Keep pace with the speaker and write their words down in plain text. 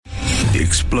The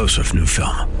explosive new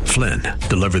film, Flynn,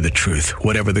 deliver the truth,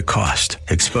 whatever the cost.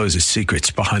 Exposes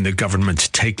secrets behind the government's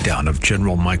takedown of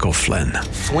General Michael Flynn.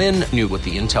 Flynn knew what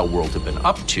the intel world had been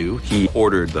up to. He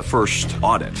ordered the first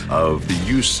audit of the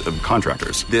use of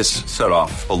contractors. This set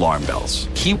off alarm bells.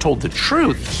 He told the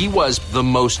truth. He was the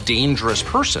most dangerous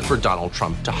person for Donald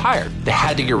Trump to hire. They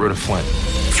had to get rid of Flynn.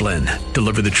 Flynn,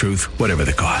 deliver the truth, whatever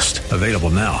the cost. Available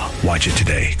now. Watch it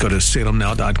today. Go to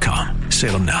salemnow.com.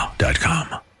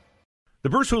 salemnow.com. The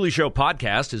Bruce Hooley Show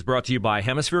podcast is brought to you by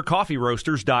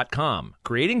HemisphereCoffeeRoasters.com.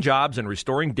 Creating jobs and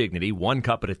restoring dignity one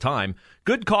cup at a time.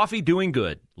 Good coffee doing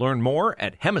good. Learn more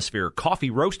at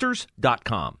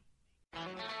HemisphereCoffeeRoasters.com.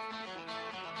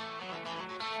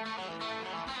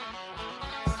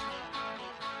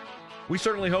 We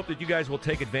certainly hope that you guys will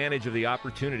take advantage of the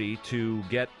opportunity to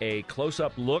get a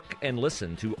close-up look and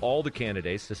listen to all the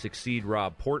candidates to succeed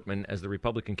Rob Portman as the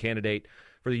Republican candidate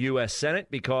for the U.S. Senate,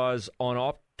 because on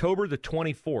October the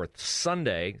 24th,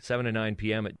 Sunday, 7 to 9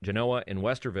 p.m. at Genoa in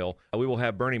Westerville, we will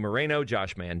have Bernie Moreno,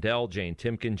 Josh Mandel, Jane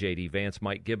Timken, J.D. Vance,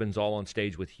 Mike Gibbons all on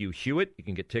stage with Hugh Hewitt. You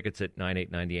can get tickets at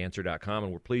 9890answer.com,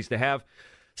 and we're pleased to have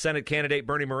Senate candidate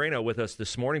Bernie Moreno with us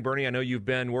this morning. Bernie, I know you've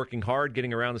been working hard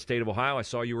getting around the state of Ohio. I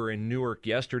saw you were in Newark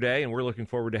yesterday, and we're looking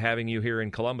forward to having you here in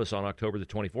Columbus on October the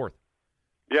 24th.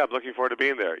 Yeah, I'm looking forward to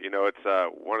being there. You know, it's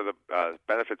one of the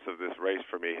benefits of this race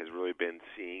for me has really been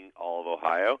seeing all of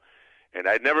Ohio. And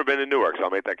I'd never been to Newark, so I'll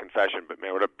make that confession. But,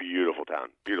 man, what a beautiful town.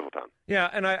 Beautiful town. Yeah,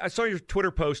 and I saw your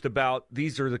Twitter post about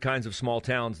these are the kinds of small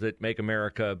towns that make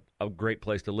America a great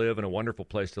place to live and a wonderful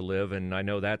place to live. And I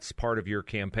know that's part of your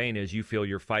campaign is you feel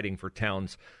you're fighting for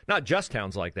towns, not just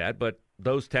towns like that, but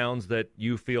those towns that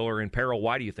you feel are in peril.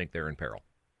 Why do you think they're in peril?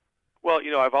 Well,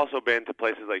 you know, I've also been to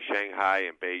places like Shanghai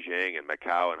and Beijing and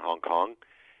Macau and Hong Kong.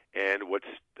 And what's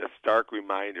a stark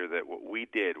reminder that what we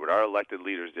did, what our elected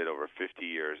leaders did over 50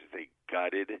 years, is they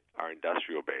gutted our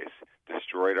industrial base,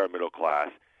 destroyed our middle class,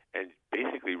 and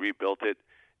basically rebuilt it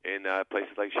in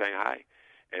places like Shanghai.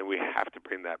 And we have to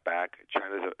bring that back.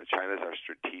 China's our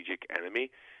strategic enemy.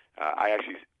 I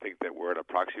actually think that we're in a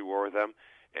proxy war with them,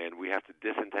 and we have to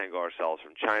disentangle ourselves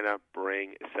from China,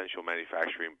 bring essential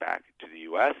manufacturing back to the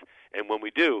U.S., and when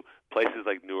we do, places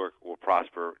like Newark will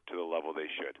prosper to the level they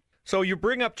should. So you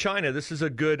bring up China. This is a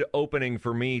good opening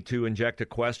for me to inject a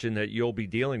question that you'll be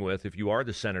dealing with if you are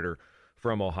the senator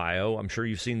from Ohio. I'm sure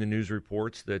you've seen the news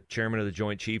reports that Chairman of the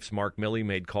Joint Chiefs, Mark Milley,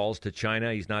 made calls to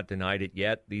China. He's not denied it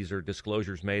yet. These are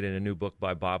disclosures made in a new book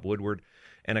by Bob Woodward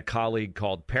and a colleague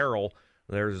called Peril.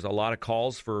 There's a lot of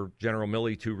calls for General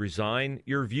Milley to resign.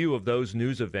 Your view of those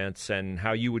news events and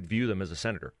how you would view them as a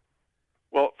senator?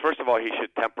 Well, first of all, he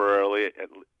should temporarily, and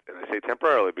I say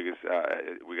temporarily because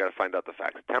we got to find out the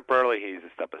facts. Temporarily, he needs to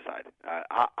step aside.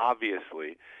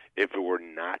 Obviously, if it were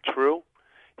not true,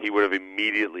 he would have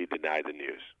immediately denied the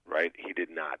news, right? He did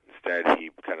not. Instead,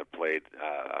 he kind of played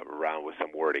around with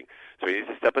some wording. So he needs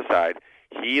to step aside.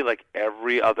 He, like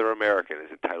every other American,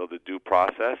 is entitled to due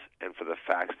process and for the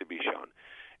facts to be shown.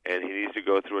 And he needs to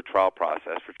go through a trial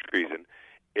process for treason.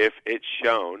 If it's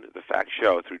shown, the facts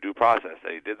show through due process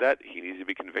that he did that, he needs to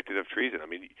be convicted of treason. I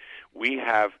mean, we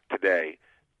have today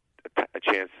a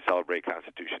chance to celebrate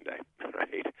Constitution Day,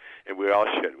 right? And we all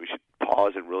should. We should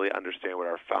pause and really understand what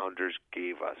our founders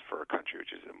gave us for our country,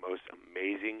 which is the most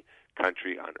amazing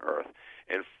country on earth.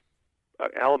 And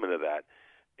an element of that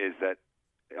is that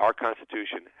our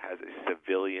Constitution has a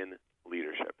civilian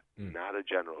leadership, not a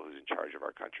general who's in charge of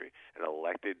our country, an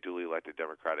duly elected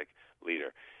Democratic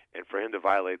leader. And for him to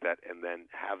violate that and then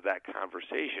have that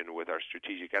conversation with our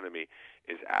strategic enemy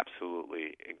is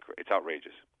absolutely it's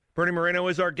outrageous. Bernie Moreno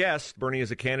is our guest. Bernie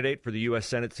is a candidate for the U.S.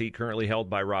 Senate seat currently held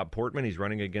by Rob Portman. He's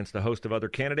running against a host of other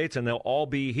candidates, and they'll all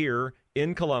be here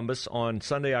in Columbus on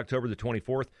Sunday, October the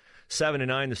 24th, 7 to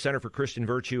 9. The Center for Christian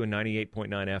Virtue and 98.9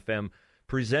 FM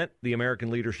present the American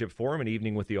Leadership Forum, an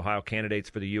evening with the Ohio candidates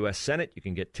for the U.S. Senate. You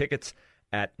can get tickets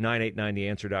at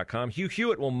 9890answer.com. Hugh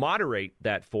Hewitt will moderate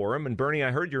that forum. And Bernie,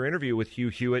 I heard your interview with Hugh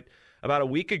Hewitt about a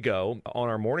week ago on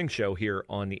our morning show here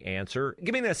on The Answer.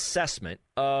 Give me an assessment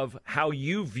of how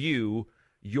you view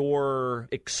your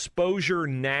exposure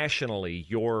nationally,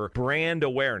 your brand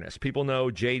awareness. People know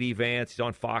J.D. Vance. He's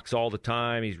on Fox all the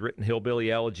time. He's written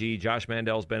Hillbilly Elegy. Josh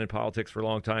Mandel's been in politics for a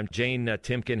long time. Jane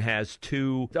Timken has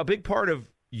too. A big part of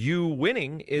you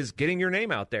winning is getting your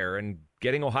name out there and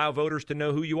getting Ohio voters to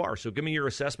know who you are. So give me your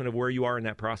assessment of where you are in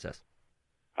that process.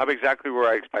 I'm exactly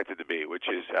where I expected to be, which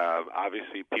is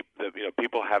obviously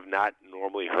people have not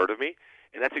normally heard of me,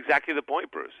 and that's exactly the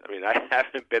point, Bruce. I mean, I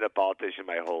haven't been a politician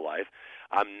my whole life.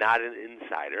 I'm not an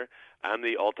insider. I'm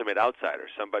the ultimate outsider,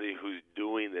 somebody who's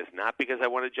doing this not because I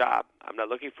want a job. I'm not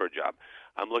looking for a job.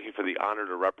 I'm looking for the honor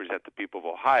to represent the people of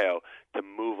Ohio, to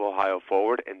move Ohio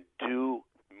forward and do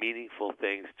meaningful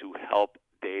things to help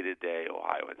day-to-day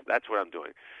Ohioans. That's what I'm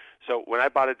doing. So when I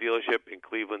bought a dealership in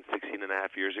Cleveland 16 and a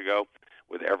half years ago,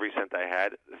 with every cent I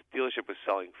had, this dealership was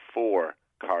selling 4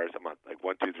 cars a month, like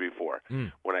 1, 2, 3, 4.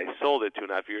 When I sold it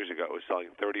 2.5 years ago, it was selling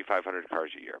 3,500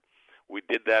 cars a year. We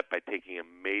did that by taking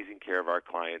amazing care of our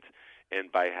clients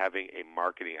and by having a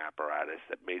marketing apparatus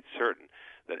that made certain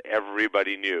that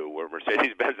everybody knew where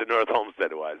Mercedes-Benz and North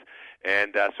Olmsted was.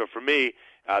 And so for me,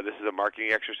 this is a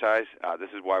marketing exercise. This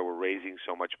is why we're raising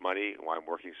so much money and why I'm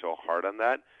working so hard on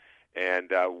that.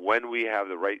 And when we have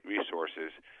the right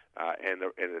resources and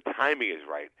the timing is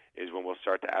right, is when we'll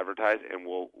start to advertise, and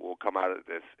we'll come out of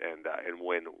this and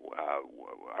win.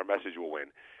 Our message will win,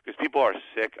 because people are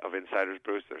sick of insiders,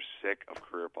 Bruce. They're sick of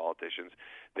career politicians.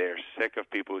 They are sick of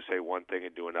people who say one thing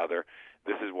and do another.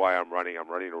 This is why I'm running. I'm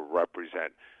running to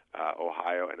represent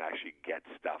Ohio and actually get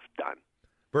stuff done.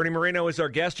 Bernie Moreno is our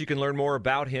guest. You can learn more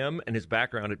about him and his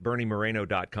background at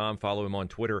BernieMoreno.com. Follow him on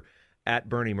Twitter at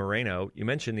Bernie Moreno. You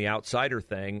mentioned the outsider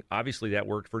thing. Obviously, that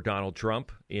worked for Donald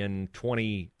Trump in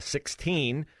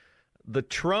 2016. The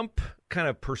Trump kind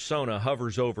of persona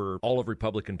hovers over all of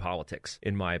Republican politics,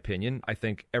 in my opinion. I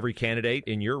think every candidate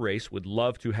in your race would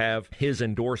love to have his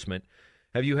endorsement.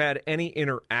 Have you had any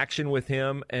interaction with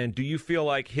him, and do you feel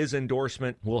like his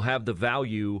endorsement will have the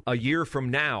value a year from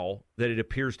now that it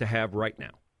appears to have right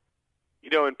now?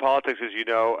 You know, in politics, as you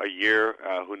know, a year,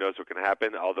 who knows what can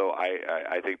happen. Although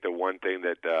I think the one thing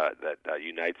that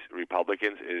unites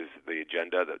Republicans is the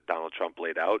agenda that Donald Trump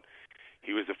laid out.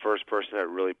 He was the first person that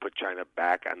really put China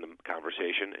back on the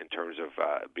conversation in terms of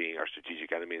being our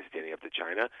strategic enemy and standing up to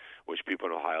China, which people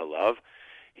in Ohio love.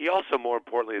 He also, more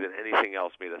importantly than anything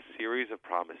else, made a series of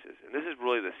promises. And this is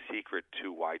really the secret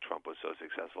to why Trump was so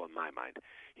successful in my mind.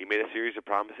 He made a series of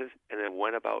promises and then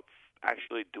went about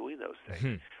actually doing those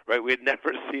things. Right? We had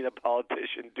never seen a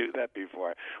politician do that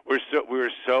before. We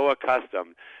were so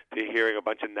accustomed to hearing a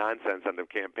bunch of nonsense on the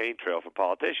campaign trail from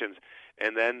politicians,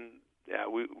 and then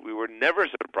we were never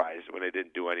surprised when they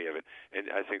didn't do any of it. And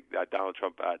I think Donald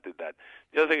Trump did that.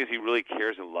 The other thing is he really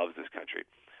cares and loves this country.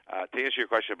 To answer your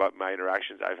question about my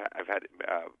interactions, I've had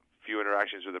few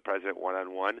interactions with the president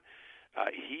one-on-one.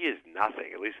 He is nothing,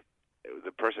 at least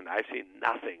the person I've seen,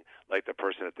 nothing like the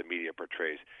person that the media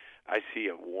portrays. I see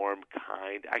a warm,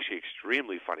 kind, actually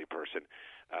extremely funny person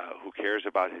who cares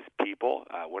about his people.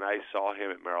 When I saw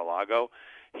him at Mar-a-Lago,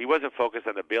 he wasn't focused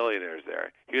on the billionaires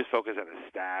there. He was focused on his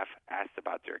staff, asked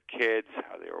about their kids,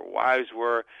 how their wives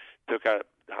were, took out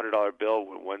a $100 bill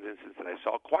in one instance that I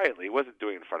saw quietly. He wasn't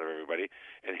doing it in front of everybody,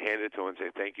 and handed it to him and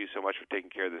said, "Thank you so much for taking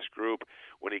care of this group."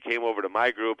 When he came over to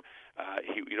my group,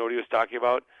 you know what he was talking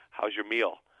about? How's your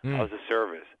meal? How's the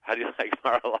service? How do you like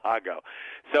Mar-a-Lago?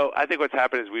 So I think what's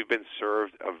happened is we've been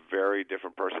served a very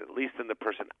different person, at least than the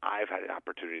person I've had an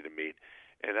opportunity to meet.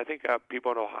 And I think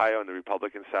people in Ohio on the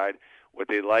Republican side, what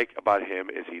they like about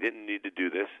him is he didn't need to do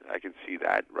this. I can see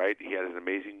that, right? He had an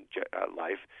amazing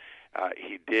life.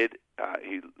 He did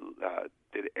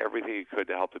everything he could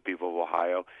to help the people of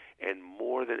Ohio. And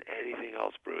more than anything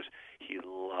else, Bruce, he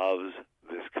loves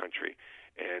this country.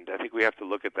 And I think we have to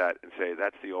look at that and say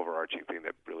that's the overarching thing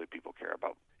that really people care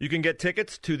about. You can get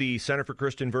tickets to the Center for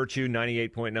Christian Virtue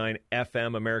 98.9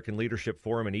 FM American Leadership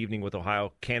Forum, an evening with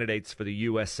Ohio candidates for the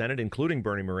U.S. Senate, including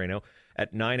Bernie Moreno,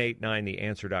 at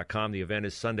 989theanswer.com. The event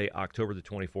is Sunday, October the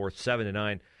 24th, 7 to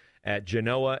 9 at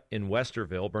Genoa in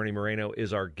Westerville. Bernie Moreno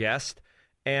is our guest.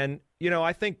 And, you know,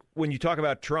 I think when you talk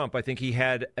about Trump, I think he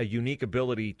had a unique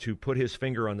ability to put his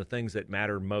finger on the things that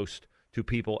matter most to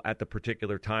people at the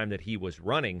particular time that he was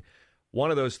running.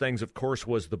 One of those things, of course,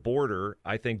 was the border.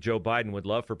 I think Joe Biden would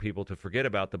love for people to forget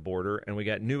about the border, and we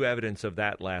got new evidence of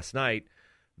that last night.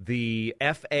 The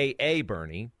FAA,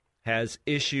 Bernie, has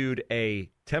issued a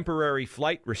temporary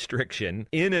flight restriction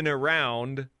in and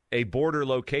around a border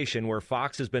location where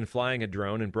Fox has been flying a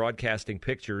drone and broadcasting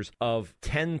pictures of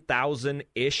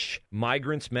 10,000-ish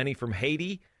migrants, many from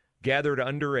Haiti, gathered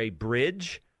under a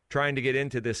bridge trying to get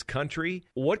into this country.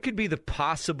 What could be the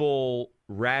possible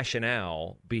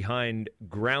rationale behind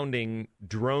grounding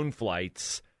drone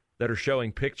flights that are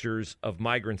showing pictures of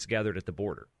migrants gathered at the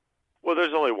border? Well,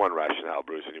 there's only one rationale,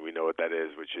 Bruce, and we know what that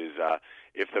is, which is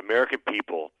if the American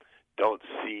people don't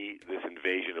see this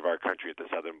invasion of our country at the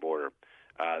southern border,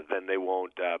 then they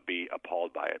won't be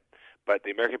appalled by it. But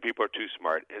the American people are too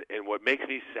smart. And what makes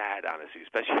me sad, honestly,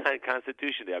 especially on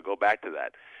Constitution Day, I'll go back to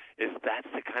that, is that's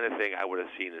the kind of thing I would have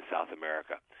seen in South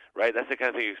America, right? That's the kind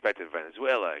of thing you expect in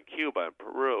Venezuela and Cuba and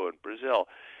Peru and Brazil.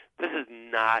 This is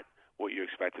not what you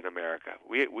expect in America.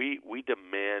 We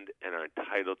demand and are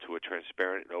entitled to a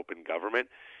transparent and open government,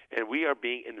 and we are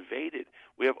being invaded.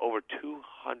 We have over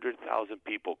 200,000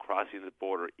 people crossing the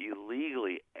border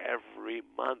illegally every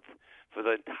month for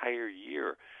the entire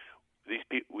year.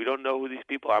 We don't know who these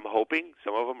people are. I'm hoping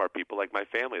some of them are people like my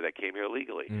family that came here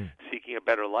illegally, seeking a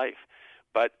better life.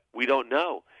 But we don't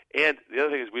know. And the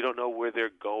other thing is we don't know where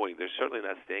they're going. They're certainly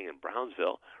not staying in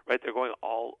Brownsville, right? They're going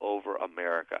all over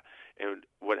America. And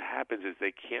what happens is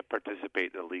they can't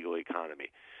participate in the legal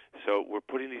economy. So we're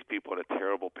putting these people in a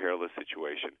terrible, perilous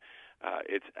situation.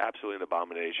 It's absolutely an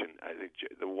abomination. I think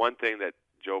the one thing that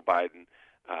Joe Biden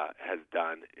has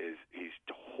done is he's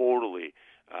totally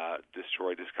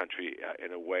destroyed this country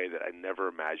in a way that I never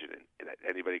imagined that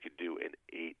anybody could do in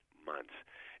 8 months.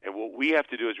 And what we have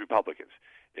to do as Republicans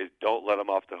is don't let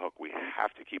them off the hook. We have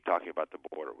to keep talking about the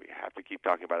border. We have to keep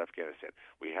talking about Afghanistan.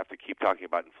 We have to keep talking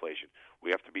about inflation.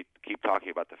 We have to keep talking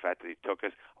about the fact that he took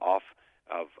us off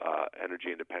of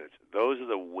energy independence. Those are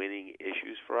the winning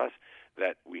issues for us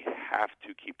that we have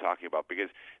to keep talking about, because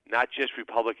not just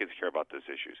Republicans care about those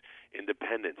issues.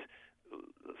 Independents,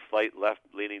 slight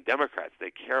left-leaning Democrats, they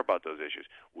care about those issues.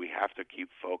 We have to keep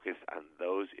focused on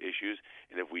those issues,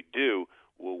 and if we do,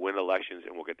 we'll win elections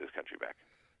and we'll get this country back.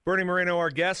 Bernie Moreno,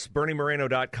 our guest,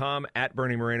 BernieMoreno.com, at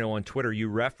Bernie Moreno on Twitter. You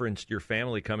referenced your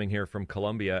family coming here from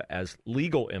Colombia as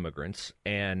legal immigrants,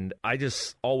 and I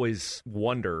just always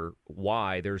wonder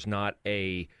why there's not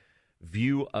a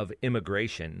view of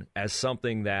immigration as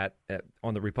something that,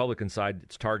 on the Republican side,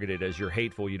 it's targeted as you're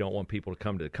hateful, you don't want people to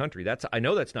come to the country. I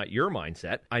know that's not your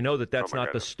mindset. I know that's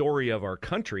not the story of our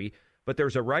country, but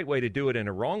there's a right way to do it and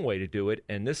a wrong way to do it,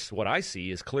 and this, what I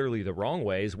see, is clearly the wrong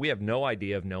way. Is we have no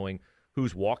idea of knowing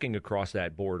who's walking across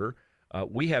that border.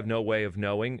 We have no way of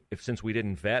knowing, since we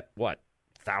didn't vet,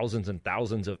 thousands and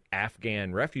thousands of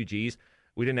Afghan refugees.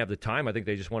 We didn't have the time. I think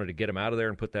they just wanted to get them out of there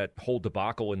and put that whole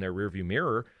debacle in their rearview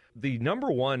mirror. The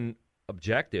number one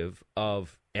objective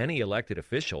of any elected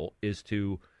official is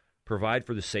to provide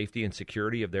for the safety and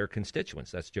security of their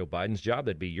constituents. That's Joe Biden's job.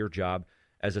 That'd be your job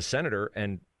as a senator.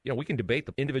 And, we can debate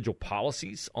the individual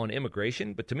policies on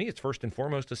immigration, but to me, it's first and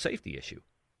foremost a safety issue.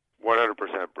 100%,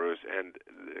 Bruce. And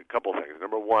a couple things.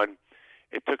 Number one,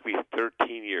 it took me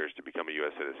 13 years to become a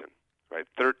U.S. citizen, right?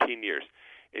 13 years.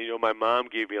 And, my mom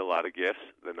gave me a lot of gifts.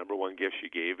 The number one gift she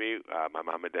gave me, my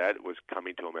mom and dad, was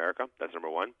coming to America. That's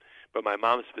number one. But my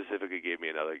mom specifically gave me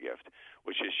another gift,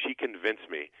 which is she convinced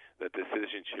me that the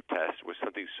citizenship test was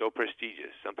something so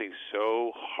prestigious, something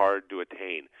so hard to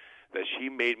attain, that she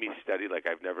made me study like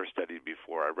I've never studied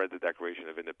before. I read the Declaration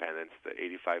of Independence, the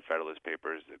 85 Federalist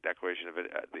Papers, the Declaration of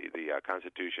the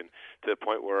Constitution, to the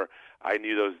point where I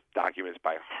knew those documents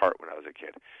by heart when I was a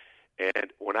kid.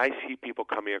 And when I see people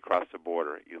coming across the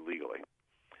border illegally,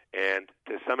 and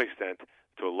to some extent,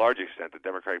 to a large extent, the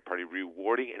Democratic Party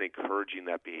rewarding and encouraging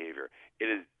that behavior, it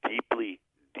is deeply,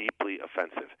 deeply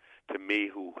offensive to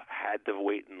me, who had to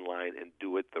wait in line and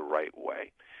do it the right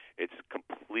way. It's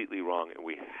completely wrong, and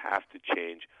we have to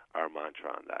change our mantra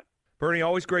on that. Bernie,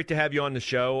 always great to have you on the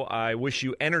show. I wish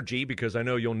you energy, because I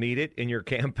know you'll need it in your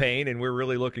campaign, and we're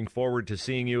really looking forward to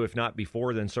seeing you, if not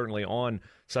before, then certainly on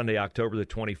Sunday, October the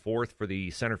 24th, for the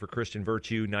Center for Christian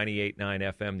Virtue, 98.9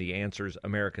 FM, The Answers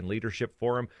American Leadership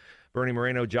Forum. Bernie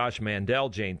Moreno, Josh Mandel,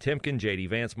 Jane Timken, J.D.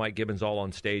 Vance, Mike Gibbons, all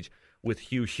on stage with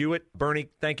Hugh Hewitt. Bernie,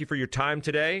 thank you for your time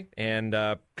today, and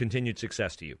continued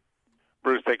success to you.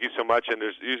 Bruce, thank you so much. And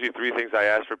there's usually three things I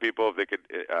ask for people. If they could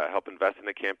help invest in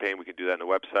the campaign, we can do that on the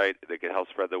website. They could help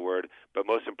spread the word. But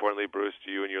most importantly, Bruce,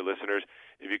 to you and your listeners,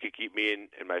 if you could keep me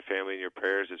and my family in your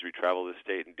prayers as we travel the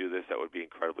state and do this, that would be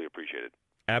incredibly appreciated.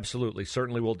 Absolutely.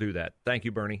 Certainly we'll do that. Thank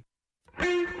you, Bernie.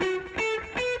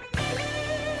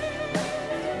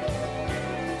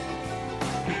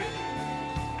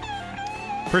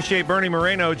 Appreciate Bernie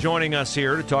Moreno joining us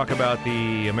here to talk about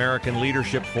the American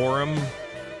Leadership Forum,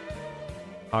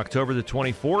 October the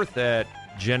 24th at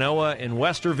Genoa in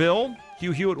Westerville.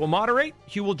 Hugh Hewitt will moderate.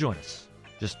 Hugh will join us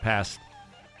just past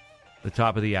the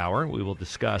top of the hour. We will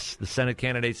discuss the Senate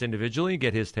candidates individually,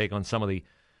 get his take on some of the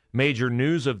major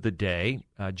news of the day.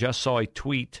 Just saw a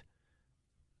tweet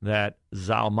that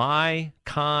Zalmay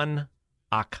Khan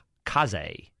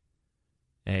Akkaze,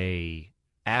 a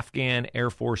Afghan Air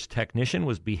Force technician,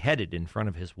 was beheaded in front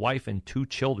of his wife and 2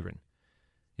 children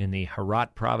in the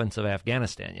Herat province of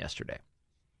Afghanistan yesterday.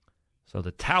 So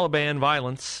the Taliban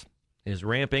violence is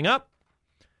ramping up,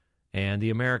 and the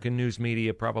American news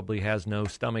media probably has no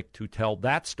stomach to tell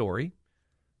that story,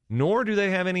 nor do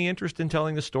they have any interest in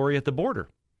telling the story at the border.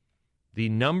 The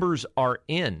numbers are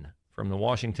in from the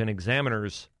Washington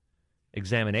Examiner's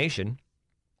examination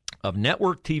of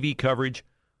network TV coverage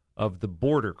of the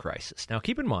border crisis. Now,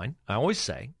 keep in mind, I always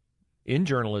say, in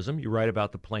journalism, you write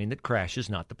about the plane that crashes,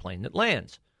 not the plane that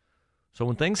lands. So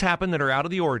when things happen that are out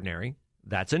of the ordinary,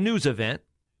 that's a news event,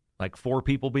 like 4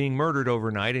 people being murdered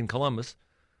overnight in Columbus,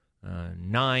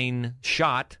 9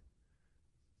 shot.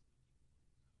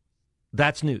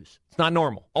 That's news. It's not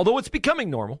normal, although it's becoming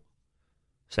normal,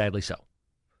 sadly so.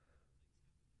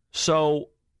 So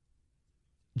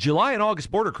July and August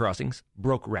border crossings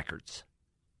broke records.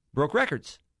 Broke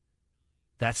records.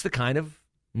 That's the kind of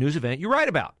news event you write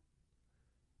about.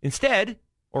 Instead,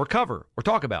 or cover, or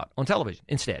talk about on television.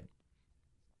 Instead,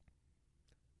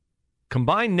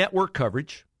 combined network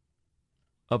coverage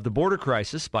of the border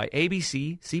crisis by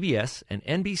ABC, CBS, and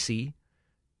NBC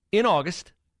in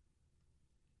August,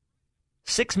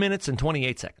 6 minutes and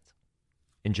 28 seconds.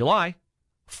 In July,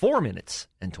 4 minutes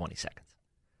and 20 seconds.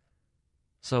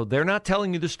 So they're not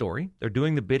telling you the story. They're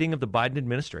doing the bidding of the Biden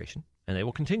administration, and they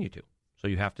will continue to. So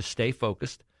you have to stay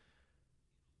focused,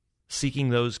 seeking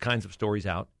those kinds of stories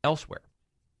out elsewhere.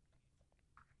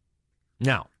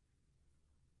 Now,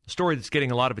 the story that's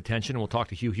getting a lot of attention, and we'll talk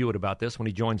to Hugh Hewitt about this when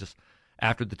he joins us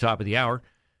after the top of the hour,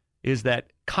 is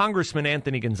that Congressman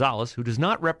Anthony Gonzalez, who does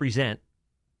not represent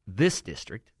this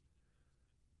district,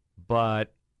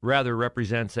 but rather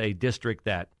represents a district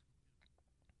that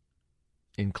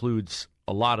includes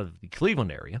a lot of the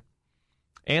Cleveland area.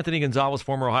 Anthony Gonzalez,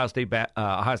 former Ohio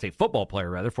State football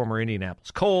player, former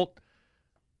Indianapolis Colt,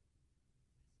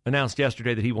 announced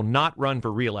yesterday that he will not run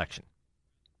for re-election.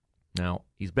 Now,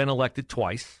 he's been elected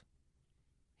twice.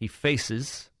 He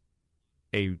faces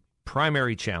a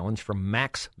primary challenge from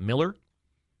Max Miller.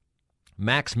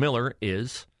 Max Miller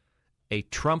is a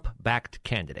Trump-backed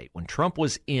candidate. When Trump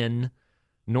was in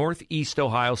Northeast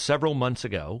Ohio several months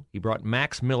ago, he brought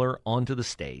Max Miller onto the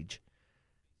stage.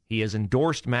 He has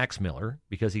endorsed Max Miller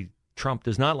because Trump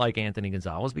does not like Anthony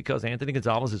Gonzalez, because Anthony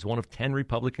Gonzalez is one of 10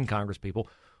 Republican congresspeople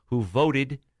who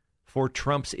voted for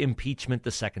Trump's impeachment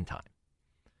the second time.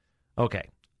 Okay,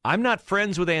 I'm not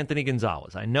friends with Anthony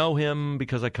Gonzalez. I know him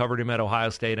because I covered him at Ohio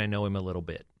State. I know him a little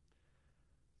bit.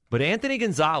 But Anthony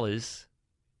Gonzalez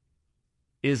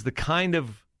is the kind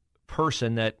of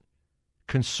person that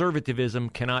conservatism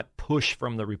cannot push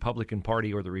from the Republican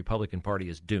Party, or the Republican Party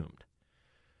is doomed.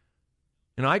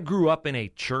 And I grew up in a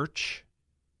church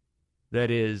that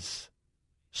is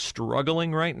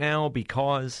struggling right now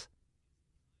because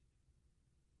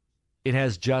it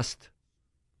has just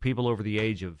people over the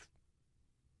age of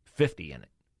 50 in it.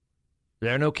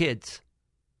 There are no kids.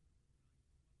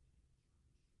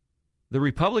 The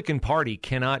Republican Party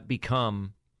cannot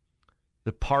become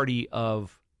the party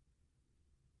of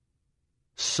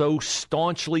so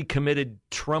staunchly committed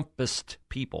Trumpist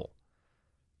people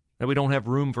that we don't have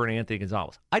room for an Anthony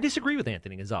Gonzalez. I disagree with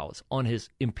Anthony Gonzalez on his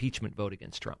impeachment vote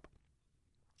against Trump.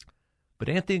 But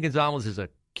Anthony Gonzalez is a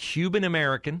Cuban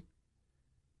American.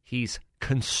 He's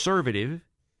conservative.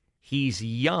 He's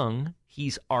young.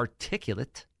 He's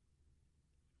articulate.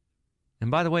 And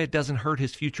by the way, it doesn't hurt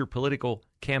his future political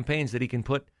campaigns that he can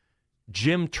put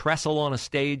Jim Tressel on a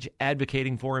stage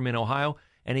advocating for him in Ohio,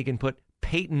 and he can put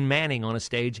Peyton Manning on a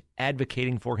stage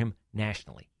advocating for him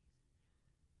nationally.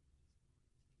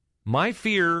 My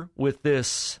fear with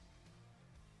this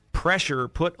pressure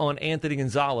put on Anthony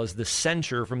Gonzalez, the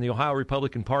censure from the Ohio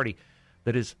Republican Party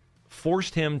that has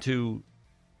forced him to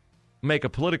make a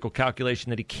political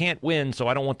calculation that he can't win, so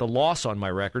I don't want the loss on my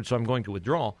record, so I'm going to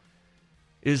withdraw,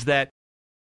 is that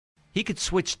he could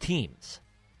switch teams.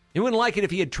 You wouldn't like it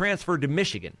if he had transferred to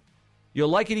Michigan. You'll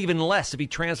like it even less if he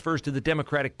transfers to the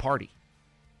Democratic Party.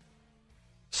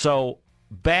 So,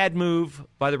 bad move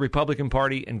by the Republican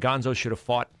Party, and Gonzo should have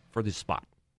fought for this spot.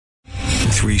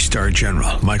 3-star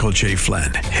General Michael J.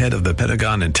 Flynn, head of the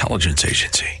Pentagon Intelligence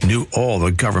Agency, knew all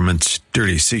the government's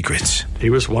dirty secrets. He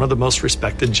was one of the most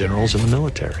respected generals in the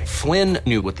military. Flynn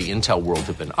knew what the intel world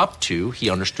had been up to. He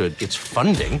understood its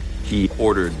funding. He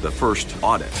ordered the first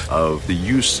audit of the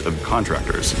use of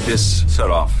contractors. This set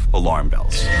off alarm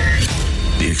bells.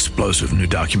 The explosive new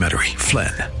documentary,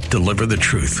 Flynn, Deliver the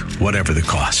Truth, Whatever the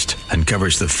Cost,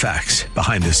 uncovers the facts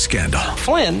behind this scandal.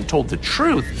 Flynn told the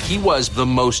truth. He was the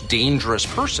most dangerous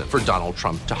person for Donald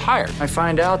Trump to hire. I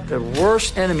find out the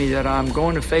worst enemy that I'm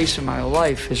going to face in my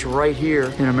life is right here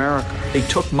in America. They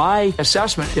took my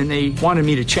assessment and they wanted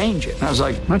me to change it. And I was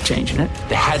like, I'm not changing it.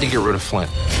 They had to get rid of Flynn.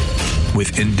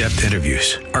 With in-depth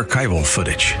interviews, archival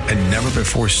footage, and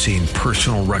never-before-seen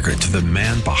personal records of the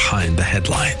man behind the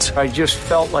headlines. I just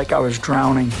felt like I was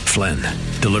drowning. Flynn,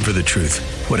 Deliver the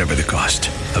Truth, Whatever the Cost.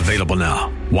 Available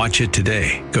now. Watch it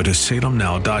today. Go to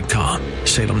salemnow.com.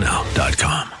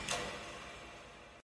 salemnow.com.